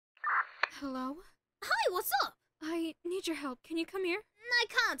Hello? Hi, what's up? I need your help. Can you come here? I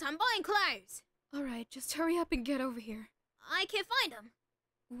can't, I'm buying clothes. Alright, just hurry up and get over here. I can't find them.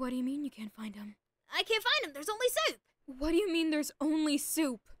 What do you mean you can't find him? I can't find them, there's only soup. What do you mean there's only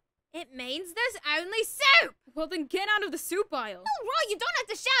soup? It means there's only soup! Well then get out of the soup aisle. Alright, you don't have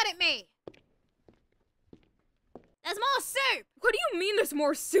to shout at me! There's more soup! What do you mean there's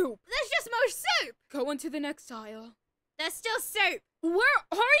more soup? There's just more soup! Go into the next aisle. There's still soup! Where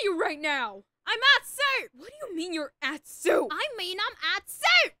are you right now? I'm at soup! What do you mean you're at soup? I mean I'm at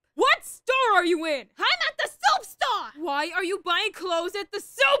soup! What store are you in? I'm at the soup store! Why are you buying clothes at the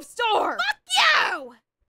soup store? Fuck you!